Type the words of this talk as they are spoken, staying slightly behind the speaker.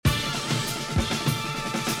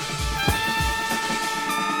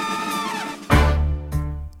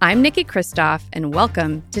I'm Nikki Kristoff, and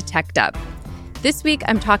welcome to Teched Up. This week,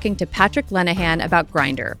 I'm talking to Patrick Lenihan about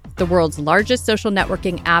Grindr, the world's largest social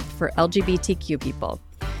networking app for LGBTQ people.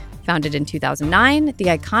 Founded in 2009, the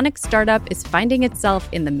iconic startup is finding itself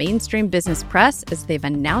in the mainstream business press as they've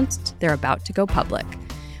announced they're about to go public.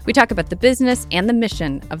 We talk about the business and the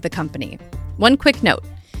mission of the company. One quick note.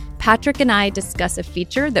 Patrick and I discuss a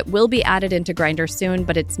feature that will be added into Grindr soon,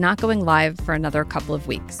 but it's not going live for another couple of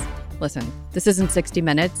weeks. Listen, this isn't 60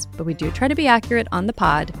 Minutes, but we do try to be accurate on the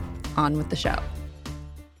pod. On with the show.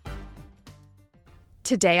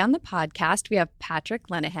 Today on the podcast, we have Patrick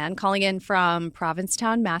Lenihan calling in from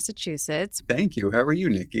Provincetown, Massachusetts. Thank you. How are you,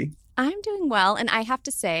 Nikki? I'm doing well, and I have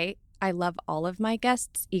to say, I love all of my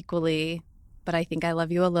guests equally, but I think I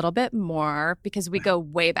love you a little bit more because we go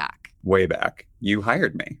way back. Way back. You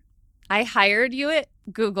hired me. I hired you at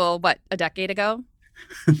Google, a decade ago?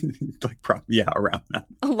 Around that.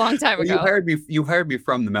 A long time ago. You hired me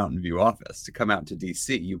from the Mountain View office to come out to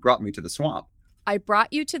DC. You brought me to the swamp. I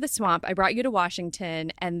brought you to the swamp. I brought you to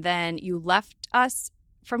Washington, and then you left us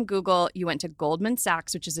from Google. You went to Goldman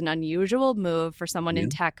Sachs, which is an unusual move for someone in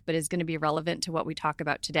tech, but is going to be relevant to what we talk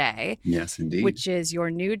about today. Yes, indeed. Which is your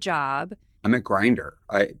new job. I'm at Grindr,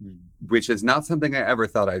 which is not something I ever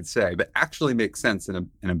thought I'd say, but actually makes sense in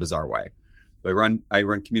a bizarre way. I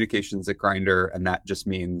run communications at Grindr, and that just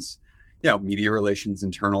means, media relations,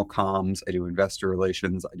 internal comms. I do investor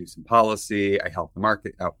relations. I do some policy. I help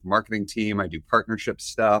the marketing team. I do partnership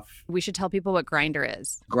stuff. We should tell people what Grindr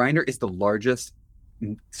is. Grindr is the largest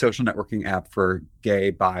social networking app for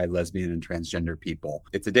gay, bi, lesbian, and transgender people.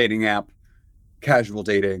 It's a dating app, casual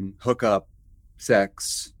dating, hookup,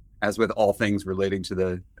 sex. As with all things relating to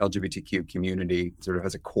the LGBTQ community, sort of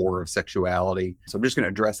has a core of sexuality. So I'm just going to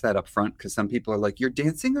address that up front because some people are like, you're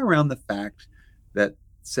dancing around the fact that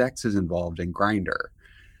sex is involved in Grindr.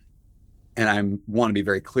 And I want to be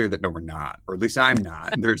very clear that no, we're not, or at least I'm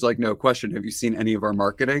not. There's no question. Have you seen any of our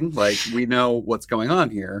marketing? We know what's going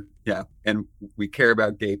on here. Yeah. And we care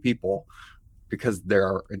about gay people because they're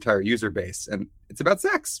our entire user base. And it's about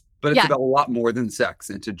sex. But it's about a lot more than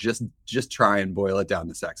sex. And to just try and boil it down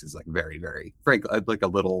to sex is very, very frank,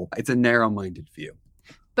 it's a narrow-minded view.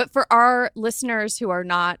 But for our listeners who are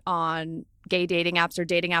not on gay dating apps or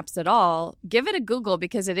dating apps at all, give it a Google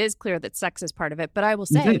because it is clear that sex is part of it. But I will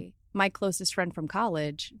say, my closest friend from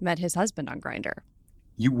college met his husband on Grindr.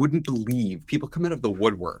 You wouldn't believe people come out of the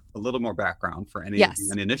woodwork. A little more background for any of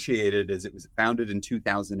you uninitiated is it was founded in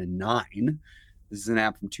 2009. This is an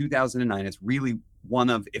app from 2009. It's really one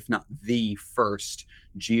of, if not the first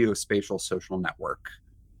geospatial social network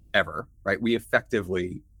ever, right? We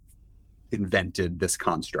effectively invented this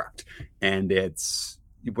construct, and it's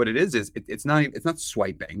not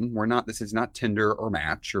swiping. This is not Tinder or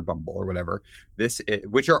Match or Bumble or whatever.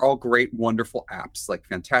 Which are all great, wonderful apps,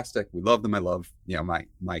 fantastic. We love them. I love,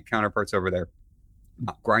 my counterparts over there.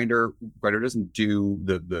 Grindr doesn't do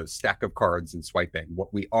the stack of cards and swiping.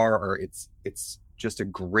 What we are it's just a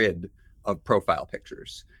grid of profile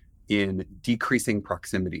pictures in decreasing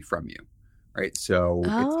proximity from you, right? So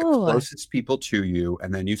it's the closest people to you,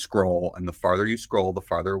 and then you scroll, and the farther you scroll, the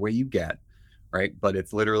farther away you get, right? But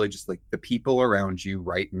it's literally just the people around you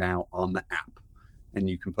right now on the app. And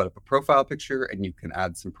you can put up a profile picture, and you can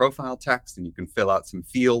add some profile text, and you can fill out some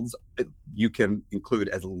fields. You can include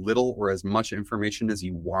as little or as much information as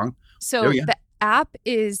you want. So the app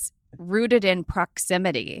is rooted in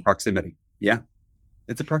proximity. Proximity, yeah.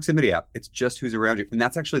 It's a proximity app. It's just who's around you. And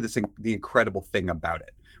that's actually the incredible thing about it,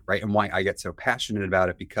 right? And why I get so passionate about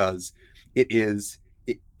it, because it has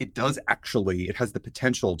the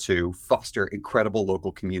potential to foster incredible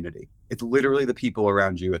local community. It's literally the people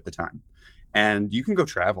around you at the time. And you can go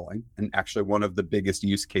traveling. And actually one of the biggest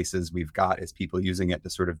use cases we've got is people using it to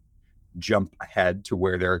sort of jump ahead to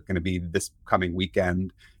where they're going to be this coming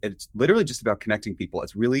weekend. It's literally just about connecting people.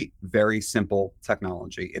 It's really very simple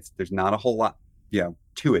technology. There's not a whole lot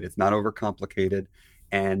to it. It's not overcomplicated,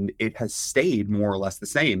 and it has stayed more or less the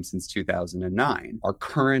same since 2009. Our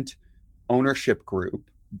current ownership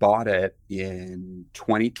group bought it in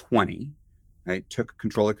 2020, right? Took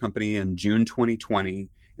control of the company in June 2020,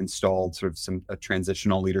 installed sort of a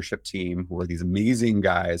transitional leadership team who are these amazing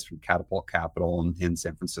guys from Catapult Capital in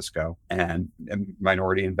San Francisco, and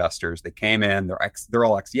minority investors. They came in, they're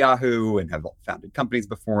all ex-Yahoo and have founded companies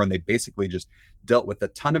before, and they basically just dealt with a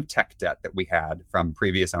ton of tech debt that we had from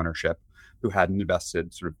previous ownership who hadn't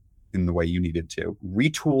invested sort of in the way you needed to,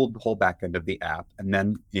 retooled the whole back end of the app, and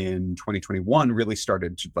then in 2021 really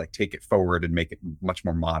started to take it forward and make it much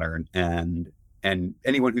more modern. And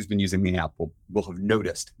anyone who's been using the app will have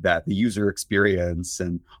noticed that the user experience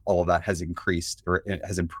and all of that has increased, or it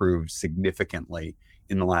has improved significantly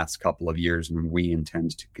in the last couple of years, and we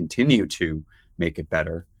intend to continue to make it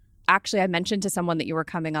better. Actually, I mentioned to someone that you were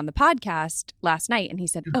coming on the podcast last night, and he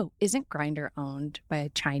said, "Oh, isn't Grindr owned by a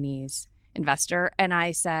Chinese investor?" And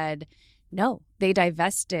I said, "No, they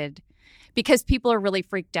divested," because people are really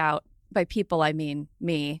freaked out. By people, I mean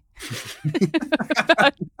me.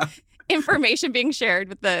 About information being shared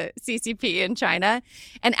with the CCP in China.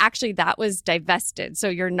 And actually, that was divested. So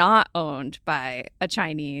you're not owned by a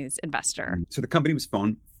Chinese investor. So the company was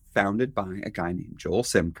founded by a guy named Joel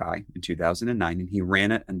Simkai in 2009, and he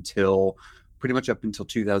ran it until pretty much up until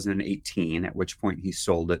 2018, at which point he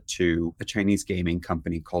sold it to a Chinese gaming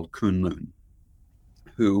company called Kunlun,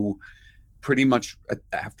 who pretty much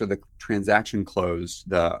after the transaction closed,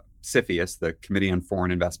 the CFIUS, the Committee on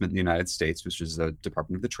Foreign Investment in the United States, which is the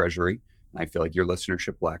Department of the Treasury. I feel like your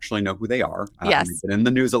listenership will actually know who they are. Yes. They've been in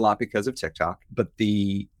the news a lot because of TikTok, but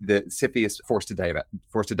the CFIUS forced a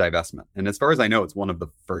divestment. And as far as I know, it's one of the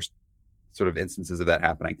first sort of instances of that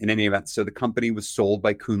happening. In any event, so the company was sold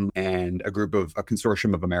by Kunlun, and a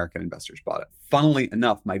consortium of American investors bought it. Funnily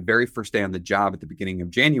enough, my very first day on the job at the beginning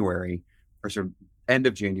of January, or sort of end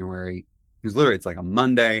of January, because literally it's like a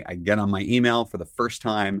Monday, I get on my email for the first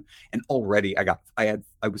time, and already I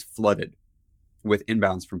was flooded with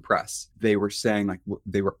inbounds from press. They were saying, like,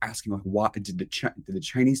 they were asking, like, what did the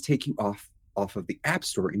Chinese take you off of the App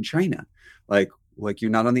Store in China? Like you're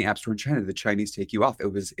not on the App Store in China. The Chinese take you off.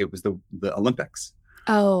 It was the Olympics.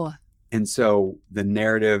 Oh. And so the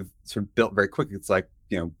narrative sort of built very quickly. It's like,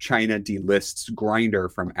 China delists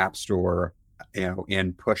Grindr from App Store,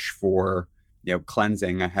 and push for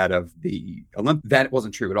cleansing ahead of the Olympics. That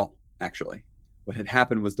wasn't true at all, actually. What had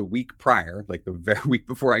happened was the week prior, like the very week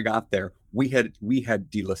before I got there, we had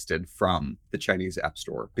delisted from the Chinese App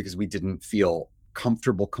Store because we didn't feel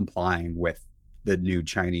comfortable complying with the new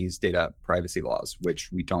Chinese data privacy laws,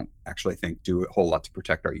 which we don't actually think do a whole lot to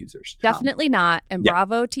protect our users. Definitely not. And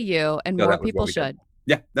bravo to you. And more people should.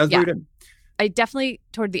 Yeah, that's what we did. I definitely,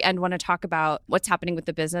 toward the end, want to talk about what's happening with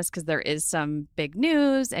the business, because there is some big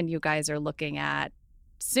news and you guys are looking at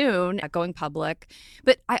soon at going public.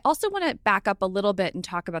 But I also want to back up a little bit and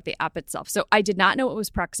talk about the app itself. So I did not know it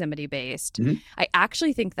was proximity based. Mm-hmm. I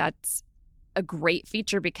actually think that's a great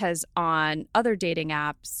feature, because on other dating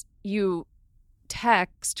apps, you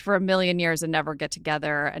text for a million years and never get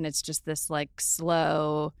together. And it's just this like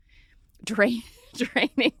slow draining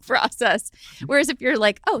process. Whereas if you're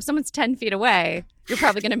like, oh, someone's 10 feet away, you're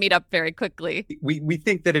probably going to meet up very quickly. We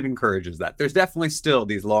think that it encourages that. There's definitely still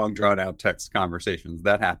these long drawn out text conversations.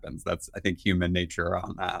 That happens. That's, I think, human nature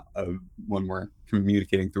on when we're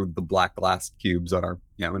communicating through the black glass cubes on our,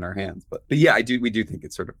 in our hands. But yeah, we do think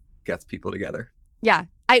it sort of gets people together. Yeah,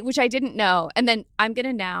 which I didn't know. And then I'm going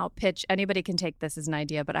to now pitch, anybody can take this as an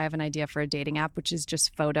idea, but I have an idea for a dating app, which is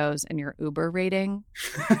just photos and your Uber rating,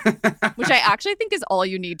 which I actually think is all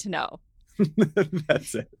you need to know.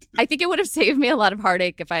 That's it. I think it would have saved me a lot of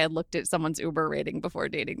heartache if I had looked at someone's Uber rating before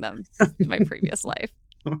dating them in my previous life.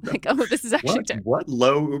 Like, oh, this is actually what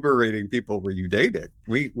low Uber rating people were you dating?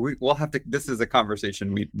 We'll have to. This is a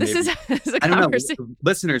conversation. This is a I don't conversation. know.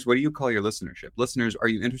 Listeners, what do you call your listenership? Listeners, are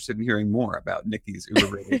you interested in hearing more about Nikki's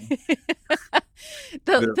Uber rating?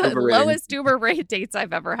 the lowest Uber rate dates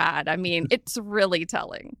I've ever had. I mean, it's really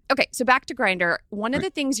telling. Okay, so back to Grindr. One of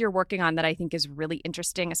the things you're working on that I think is really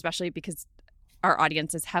interesting, especially because our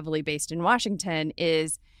audience is heavily based in Washington,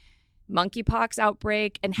 is monkeypox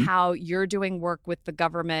outbreak and how you're doing work with the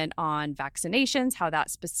government on vaccinations, how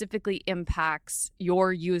that specifically impacts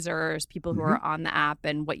your users, people who are on the app,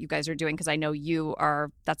 and what you guys are doing, because I know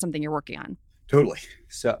that's something you're working on. Totally.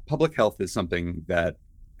 So public health is something that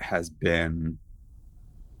has been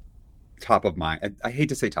top of mind. I hate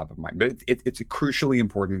to say top of mind, but it's crucially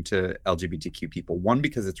important to LGBTQ people. One,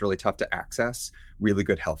 because it's really tough to access really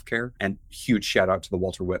good healthcare, and huge shout out to the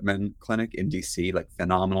Walter Whitman Clinic in DC, like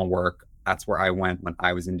phenomenal work. That's where I went when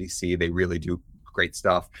I was in DC. They really do great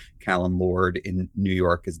stuff. Callum Lord in New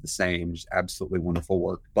York is the same, just absolutely wonderful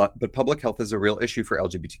work. But public health is a real issue for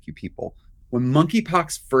LGBTQ people. When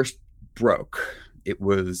monkeypox first broke, it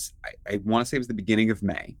was, I want to say it was the beginning of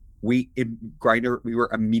May. In Grindr, we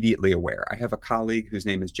were immediately aware. I have a colleague whose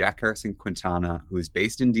name is Jack Harrison Quintana, who is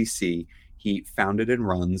based in DC. He founded and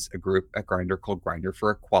runs a group at Grindr called Grindr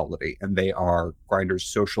for Equality, and they are Grindr's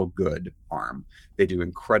social good arm. They do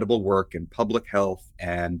incredible work in public health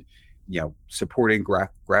and, supporting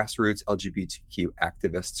grassroots LGBTQ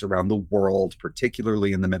activists around the world,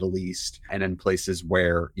 particularly in the Middle East and in places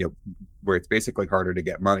where, where it's basically harder to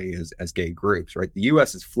get money as gay groups, right? The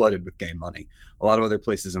US is flooded with gay money. A lot of other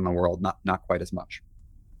places in the world, not quite as much.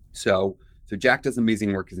 So So Jack does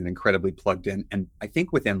amazing work. He's an incredibly plugged in. And I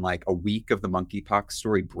think within like a week of the monkeypox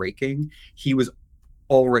story breaking, he was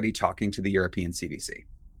already talking to the European CDC.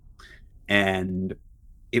 And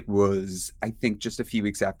it was, I think, just a few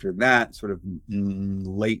weeks after that, sort of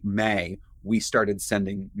late May, we started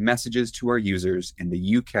sending messages to our users in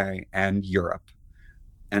the UK and Europe.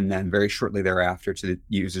 And then very shortly thereafter to the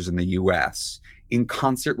users in the US, in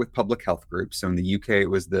concert with public health groups. So in the UK, it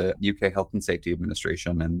was the UK Health and Safety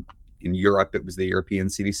Administration, and in Europe, it was the European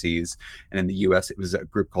CDCs. And in the US, it was a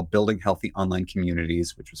group called Building Healthy Online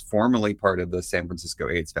Communities, which was formerly part of the San Francisco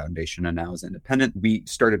AIDS Foundation and now is independent. We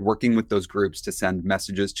started working with those groups to send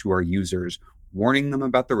messages to our users, warning them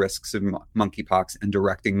about the risks of monkeypox and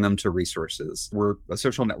directing them to resources. We're a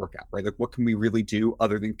social network app, right? Like, what can we really do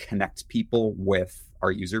other than connect people with our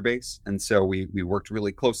user base? And so we worked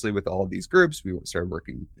really closely with all of these groups. We started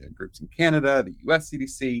working with groups in Canada, the US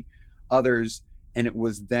CDC, others. And it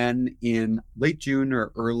was then in late June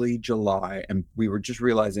or early July, and we were just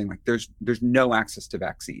realizing like there's no access to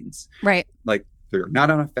vaccines. Right. Like, there are not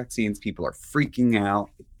enough vaccines. People are freaking out.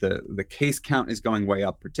 The case count is going way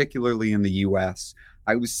up, particularly in the US.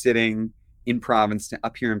 I was sitting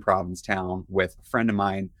up here in Provincetown with a friend of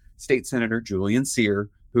mine, State Senator Julian Cyr,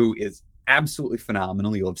 who is absolutely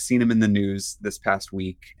phenomenal. You'll have seen him in the news this past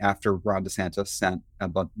week after Ron DeSantis sent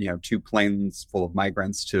about 2 planes full of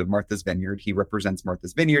migrants to Martha's Vineyard. He represents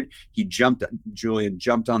Martha's Vineyard. Julian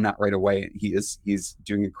jumped on that right away. He's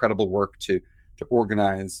doing incredible work to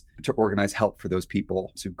organize help for those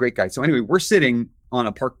people. So great guy. So anyway, we're sitting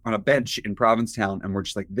on a bench in Provincetown, and we're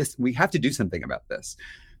just like, we have to do something about this.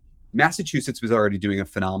 Massachusetts was already doing a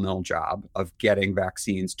phenomenal job of getting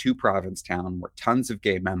vaccines to Provincetown, where tons of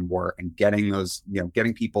gay men were, and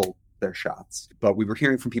getting people their shots. But we were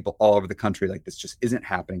hearing from people all over the country, like, this just isn't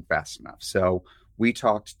happening fast enough. So we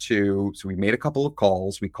made a couple of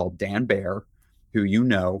calls. We called Dan Baer, who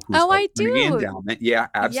who's I do. The endowment. Yeah,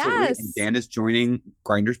 absolutely. Yes. And Dan is joining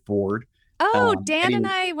Grindr's board. Oh, Dan and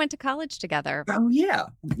I went to college together. Oh, yeah.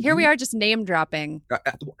 Here we are just name dropping.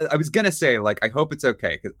 I was going to say, like, I hope it's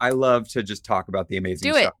okay, because I love to just talk about the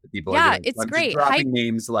amazing stuff that people are doing. It's I'm great. Just dropping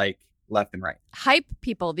names like left and right. Hype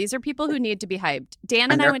people. These are people who need to be hyped.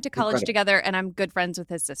 Dan and I went to college together, and I'm good friends with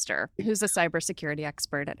his sister, who's a cybersecurity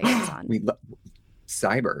expert at Amazon. We love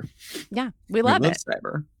cyber. Yeah, we love it.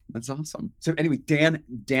 Cyber. That's awesome. So anyway,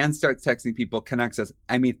 Dan starts texting people, connects us.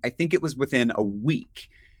 I mean, I think it was within a week,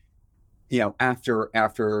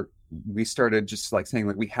 after we started just like saying,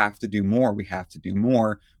 like, we have to do more.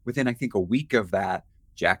 Within, I think, a week of that,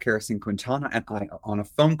 Jack Harrison Quintana and I are on a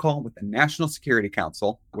phone call with the National Security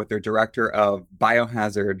Council, with their director of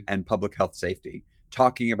biohazard and public health safety,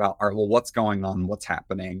 talking about, what's going on, what's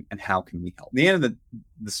happening, and how can we help? The end of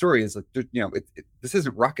the story is like, this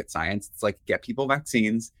isn't rocket science. It's like, get people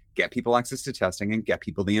vaccines, get people access to testing, and get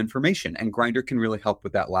people the information. And Grindr can really help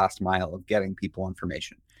with that last mile of getting people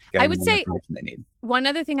information. I would say they need. One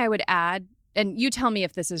other thing I would add, and you tell me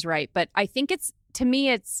if this is right, but I think it's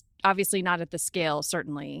obviously not at the scale,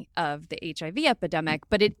 certainly, of the HIV epidemic,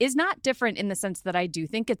 but it is not different in the sense that I do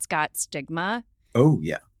think it's got stigma. Oh,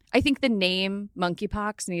 yeah. I think the name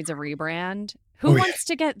monkeypox needs a rebrand. Who wants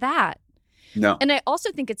to get that? No. And I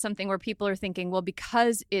also think it's something where people are thinking, well,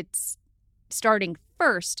 because it's starting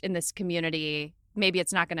first in this community, maybe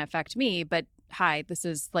it's not going to affect me, but hi, this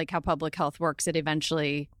is like how public health works. It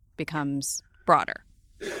eventually becomes broader.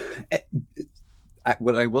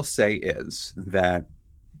 What I will say is that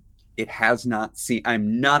it has not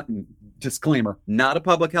seen, disclaimer, not a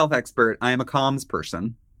public health expert. I am a comms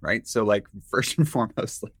person, right? So, like, first and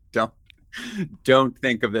foremost, like, don't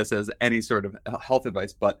think of this as any sort of health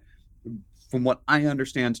advice. But from what I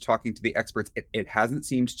understand, talking to the experts, it hasn't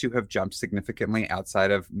seemed to have jumped significantly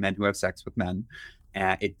outside of men who have sex with men.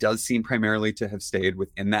 It does seem primarily to have stayed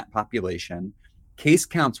within that population. Case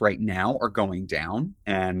counts right now are going down,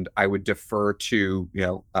 and I would defer to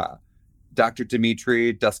Dr.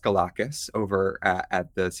 Dimitri Daskalakis over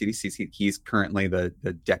at the CDC. He's currently the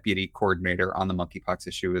deputy coordinator on the monkeypox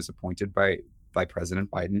issue, is appointed by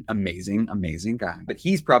President Biden. Amazing guy. But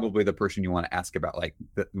he's probably the person you want to ask about, like,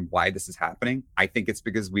 why this is happening. I think it's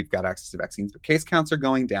because we've got access to vaccines, but case counts are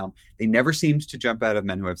going down. They never seemed to jump out of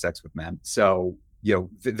men who have sex with men. So,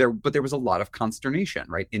 there was a lot of consternation,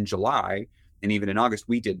 right? In July and even in August,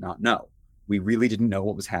 we did not know. We really didn't know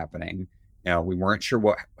what was happening. We weren't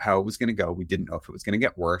sure how it was going to go. We didn't know if it was going to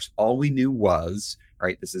get worse. All we knew was,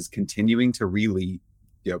 right, this is continuing to really,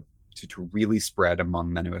 to really spread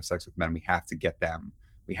among men who have sex with men. We have to get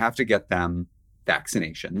them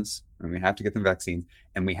vaccinations, and we have to get them vaccines,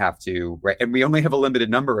 and we have to, right, and we only have a limited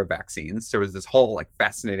number of vaccines. So it was this whole like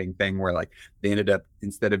fascinating thing where like they ended up,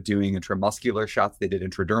 instead of doing intramuscular shots, they did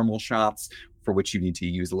intradermal shots, for which you need to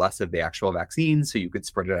use less of the actual vaccine so you could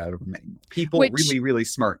spread it out over many more people. Really, really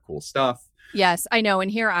smart, cool stuff. Yes, I know.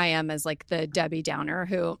 And here I am as like the Debbie Downer,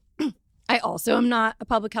 who I also am not a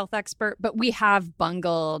public health expert, but we have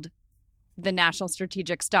bungled the National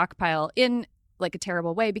Strategic Stockpile in like a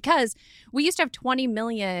terrible way, because we used to have 20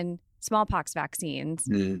 million smallpox vaccines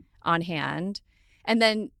on hand. And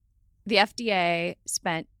then the FDA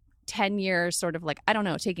spent 10 years sort of like, I don't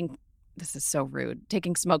know, this is so rude,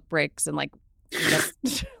 taking smoke breaks and like,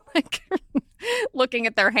 like looking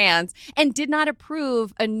at their hands, and did not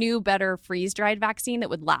approve a new, better freeze-dried vaccine that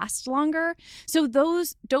would last longer. So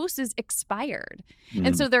those doses expired.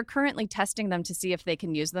 And so they're currently testing them to see if they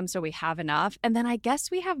can use them so we have enough. And then I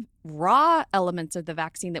guess we have raw elements of the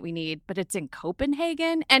vaccine that we need, but it's in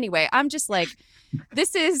Copenhagen. Anyway, I'm just like,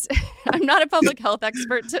 I'm not a public health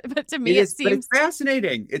expert, but to me it seems... But it's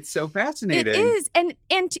fascinating. It's so fascinating. It is. And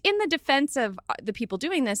in the defense of the people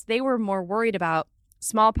doing this, they were more worried about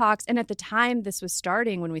smallpox. And at the time this was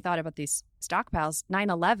starting, when we thought about these stockpiles,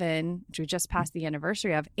 9/11, which we just passed the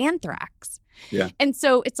anniversary of, anthrax. Yeah. And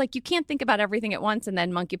so it's like you can't think about everything at once, and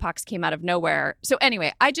then monkeypox came out of nowhere. So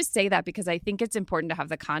anyway, I just say that because I think it's important to have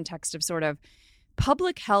the context of sort of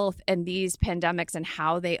public health and these pandemics and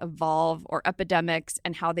how they evolve, or epidemics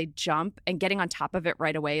and how they jump, and getting on top of it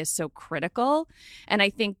right away is so critical. And I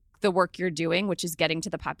think the work you're doing, which is getting to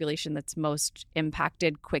the population that's most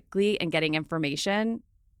impacted quickly and getting information,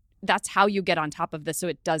 that's how you get on top of this so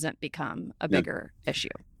it doesn't become a bigger issue.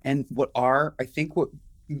 And what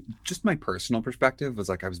just my personal perspective was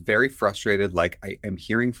like, I was very frustrated. Like, I am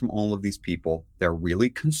hearing from all of these people, they're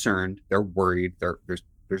really concerned, they're worried,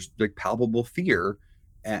 there's like palpable fear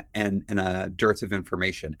and a dearth of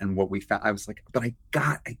information. And what we found, I was like, but I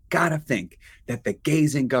gotta think that the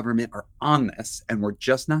gays in government are on this, and we're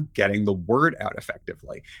just not getting the word out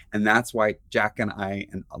effectively. And that's why Jack and I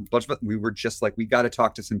and a bunch of us, we were just like, we got to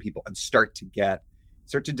talk to some people and start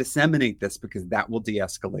to disseminate this, because that will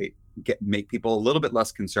de-escalate, make people a little bit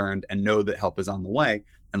less concerned and know that help is on the way.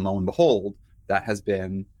 And lo and behold, that has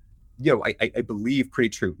been, I believe, pretty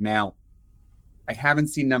true. Now, I haven't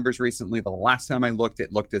seen numbers recently. The last time I looked,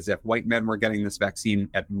 it looked as if white men were getting this vaccine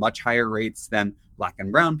at much higher rates than Black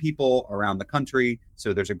and brown people around the country.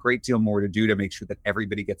 So there's a great deal more to do to make sure that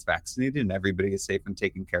everybody gets vaccinated and everybody is safe and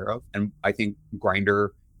taken care of. And I think Grindr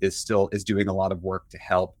is doing a lot of work to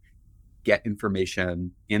help get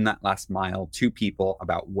information in that last mile to people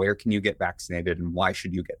about where can you get vaccinated and why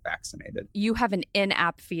should you get vaccinated. You have an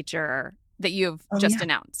in-app feature that you've just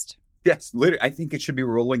announced. Yes, literally. I think it should be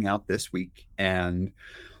rolling out this week. And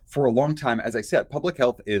for a long time, as I said, public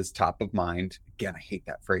health is top of mind. Again, I hate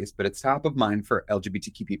that phrase, but it's top of mind for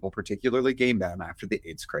LGBTQ people, particularly gay men, after the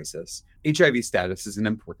AIDS crisis. HIV status is an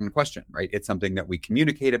important question, right? It's something that we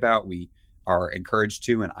communicate about. We are encouraged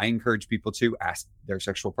to, and I encourage people to ask their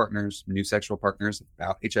new sexual partners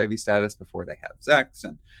about HIV status before they have sex,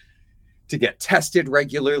 and to get tested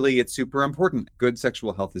regularly. It's super important. Good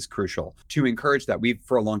sexual health is crucial. To encourage that, we've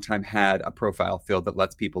for a long time had a profile field that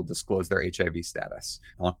lets people disclose their HIV status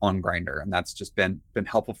on Grindr, and that's just been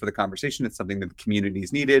helpful for the conversation. It's something that the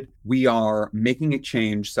community's needed. We are making a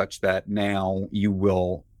change such that now you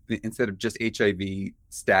will, instead of just HIV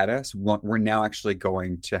status, we're now actually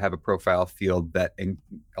going to have a profile field that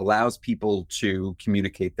allows people to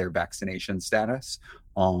communicate their vaccination status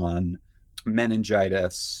on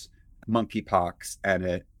meningitis, monkeypox,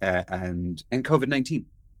 and COVID-19.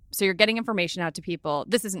 So you're getting information out to people.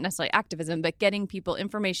 This isn't necessarily activism, but getting people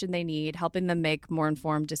information they need, helping them make more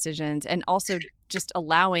informed decisions, and also just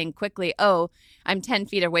allowing quickly, I'm 10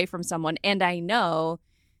 feet away from someone, and I know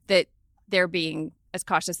that they're being as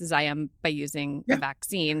cautious as I am by using the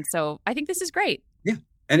vaccine. So I think this is great. Yeah.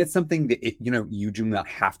 And it's something that, you do not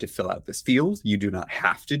have to fill out this field. You do not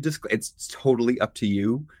have to it's totally up to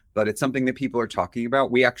you, but it's something that people are talking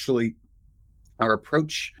about. We actually, our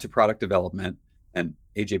approach to product development, and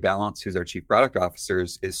AJ Balance, who's our chief product officer,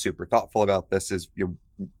 is super thoughtful about this, is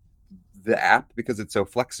the app, because it's so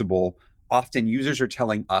flexible. Often users are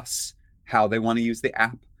telling us how they want to use the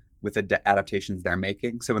app with the adaptations they're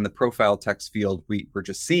making. So in the profile text field, we're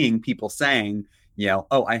just seeing people saying,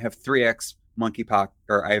 I have 3x monkeypox,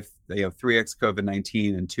 or I have 3x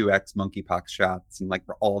COVID-19 and 2x monkeypox shots, and like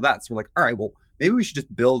all of that. So we're like, all right, well, maybe we should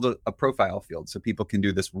just build a profile field so people can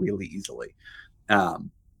do this really easily.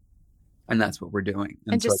 And that's what we're doing.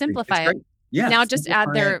 And just simplify it. Yeah. Now just add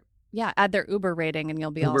add their Uber rating and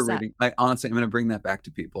you'll be all Uber set. rating. Honestly, I'm going to bring that back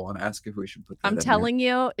to people and ask if we should put that I'm in telling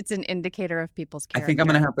you, it's an indicator of people's there. character. I think I'm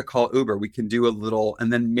going to have to call Uber. We can do a little,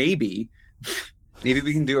 and then maybe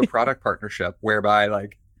we can do a product partnership whereby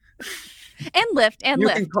like and Lyft you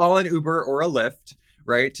can call an Uber or a Lyft,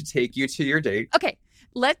 right, to take you to your date. Okay,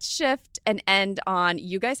 let's shift and end on,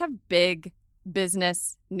 you guys have big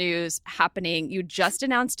business news happening. You just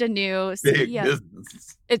announced a new CEO.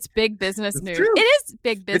 Business. It's big business news. True. It is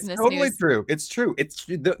big business It's totally news. true. It's true. It's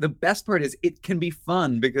the best part is it can be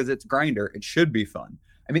fun because it's Grindr. It should be fun.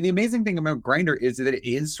 I mean, the amazing thing about Grindr is that it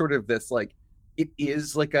is sort of this like, it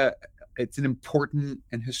is like it's an important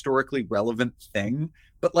and historically relevant thing,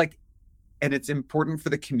 but like, and it's important for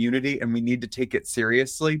the community and we need to take it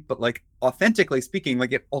seriously, but like authentically speaking,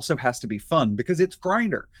 like it also has to be fun because it's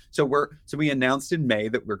Grindr. So we announced in May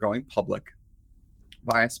that we're going public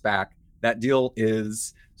via SPAC. That deal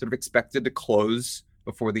is sort of expected to close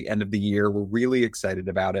before the end of the year. We're really excited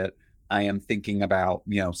about it. I am thinking about,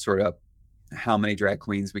 sort of how many drag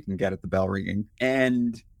queens we can get at the bell ringing.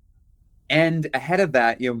 And ahead of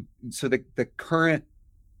that, so the current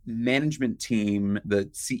management team, the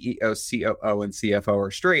CEO, COO, and CFO are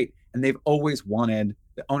straight, and they've always wanted,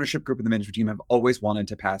 the ownership group of the management team have always wanted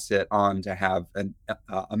to pass it on to have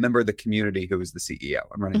a member of the community who is the CEO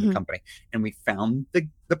and running the company. And we found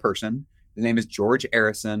the person. The name is George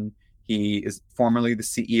Arison. He is formerly the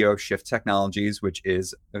CEO of Shift Technologies, which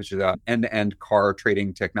is an end-to-end car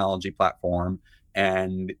trading technology platform.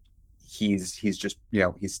 And he's just,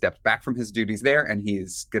 he's stepped back from his duties there, and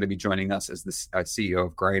he's going to be joining us as the CEO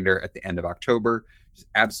of Grindr at the end of October. It's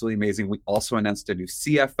absolutely amazing. We also announced a new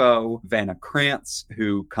CFO, Vanna Krantz,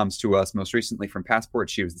 who comes to us most recently from Passport.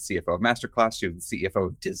 She was the CFO of Masterclass. She was the CFO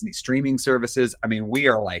of Disney Streaming Services. I mean, we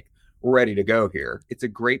are like ready to go here. It's a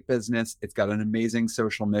great business. It's got an amazing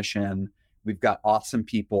social mission. We've got awesome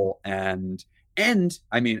people. And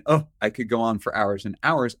I mean, I could go on for hours and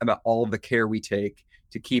hours about all of the care we take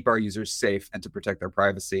to keep our users safe and to protect their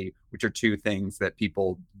privacy, which are two things that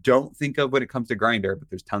people don't think of when it comes to Grindr, but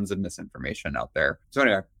there's tons of misinformation out there. So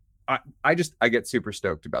anyway, I get super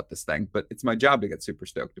stoked about this thing, but it's my job to get super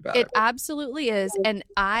stoked about it. It absolutely is. And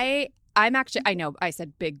I'm actually, I know I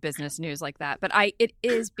said big business news like that, but it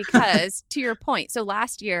is because to your point. So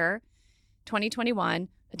last year, 2021,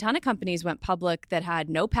 a ton of companies went public that had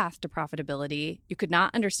no path to profitability. You could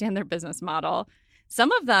not understand their business model.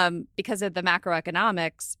 Some of them, because of the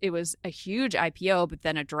macroeconomics, it was a huge IPO, but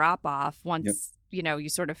then a drop off once, you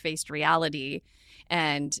sort of faced reality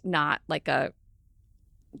and not like a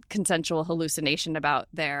consensual hallucination about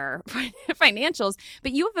their financials.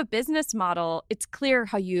 But you have a business model. It's clear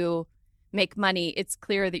how you make money. It's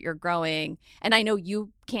clear that you're growing. And I know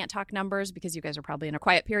you can't talk numbers because you guys are probably in a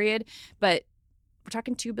quiet period, but we're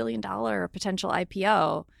talking $2 billion potential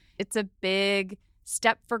IPO. It's a big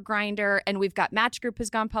step for Grindr, and we've got Match Group has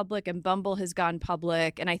gone public and Bumble has gone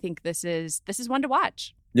public, and I think this is one to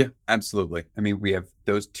watch. Yeah, absolutely. I mean, we have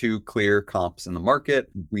those two clear comps in the market.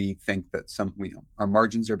 We think that our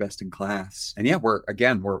margins are best in class, and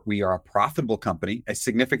we are a profitable company, a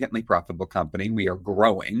significantly profitable company. We are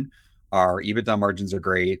growing. Our EBITDA margins are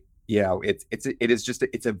great.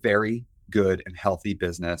 It's a very good and healthy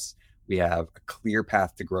business. We have a clear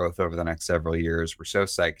path to growth over the next several years. We're so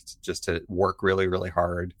psyched just to work really, really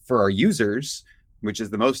hard for our users, which is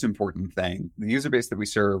the most important thing. The user base that we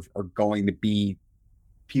serve people are going to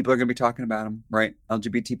be talking about them, right?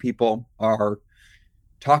 LGBT people are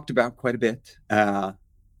talked about quite a bit,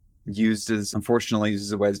 unfortunately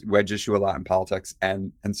used as a wedge issue a lot in politics.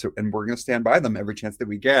 And we're going to stand by them every chance that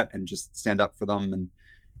we get and just stand up for them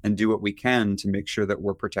and do what we can to make sure that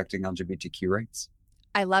we're protecting LGBTQ rights.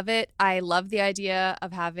 I love it. I love the idea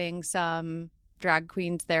of having some drag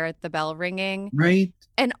queens there at the bell ringing. Right.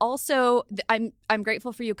 And also, I'm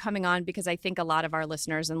grateful for you coming on because I think a lot of our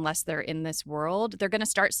listeners, unless they're in this world, they're going to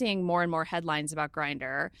start seeing more and more headlines about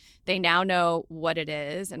Grindr. They now know what it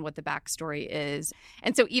is and what the backstory is.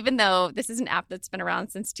 And so even though this is an app that's been around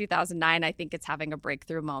since 2009, I think it's having a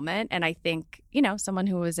breakthrough moment. And I think, someone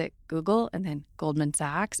who was at Google and then Goldman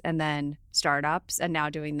Sachs and then startups and now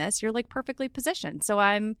doing this, you're like perfectly positioned. So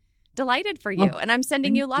I'm delighted for you. And I'm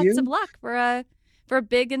sending you lots of luck for a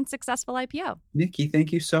big and successful IPO. Nikki,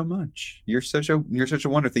 thank you so much. You're such a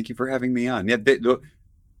wonder. Thank you for having me on. Yeah, the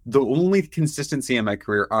only consistency in my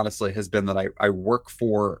career, honestly, has been that I work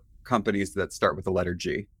for companies that start with the letter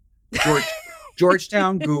G.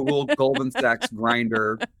 Georgetown, Google, Goldman Sachs,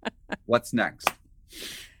 Grindr. What's next?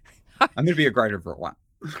 I'm going to be a Grindr for a while.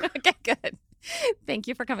 Okay, good. Thank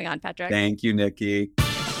you for coming on, Patrick. Thank you, Nikki.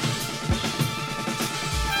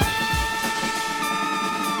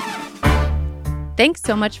 Thanks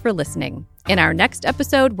so much for listening. In our next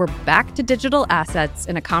episode, we're back to digital assets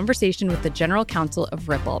in a conversation with the general counsel of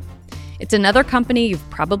Ripple. It's another company you've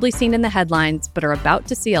probably seen in the headlines, but are about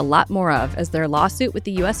to see a lot more of as their lawsuit with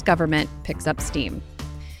the U.S. government picks up steam.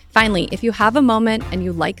 Finally, if you have a moment and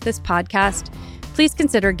you like this podcast, please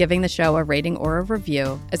consider giving the show a rating or a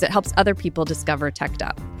review, as it helps other people discover Teched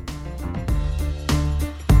Up.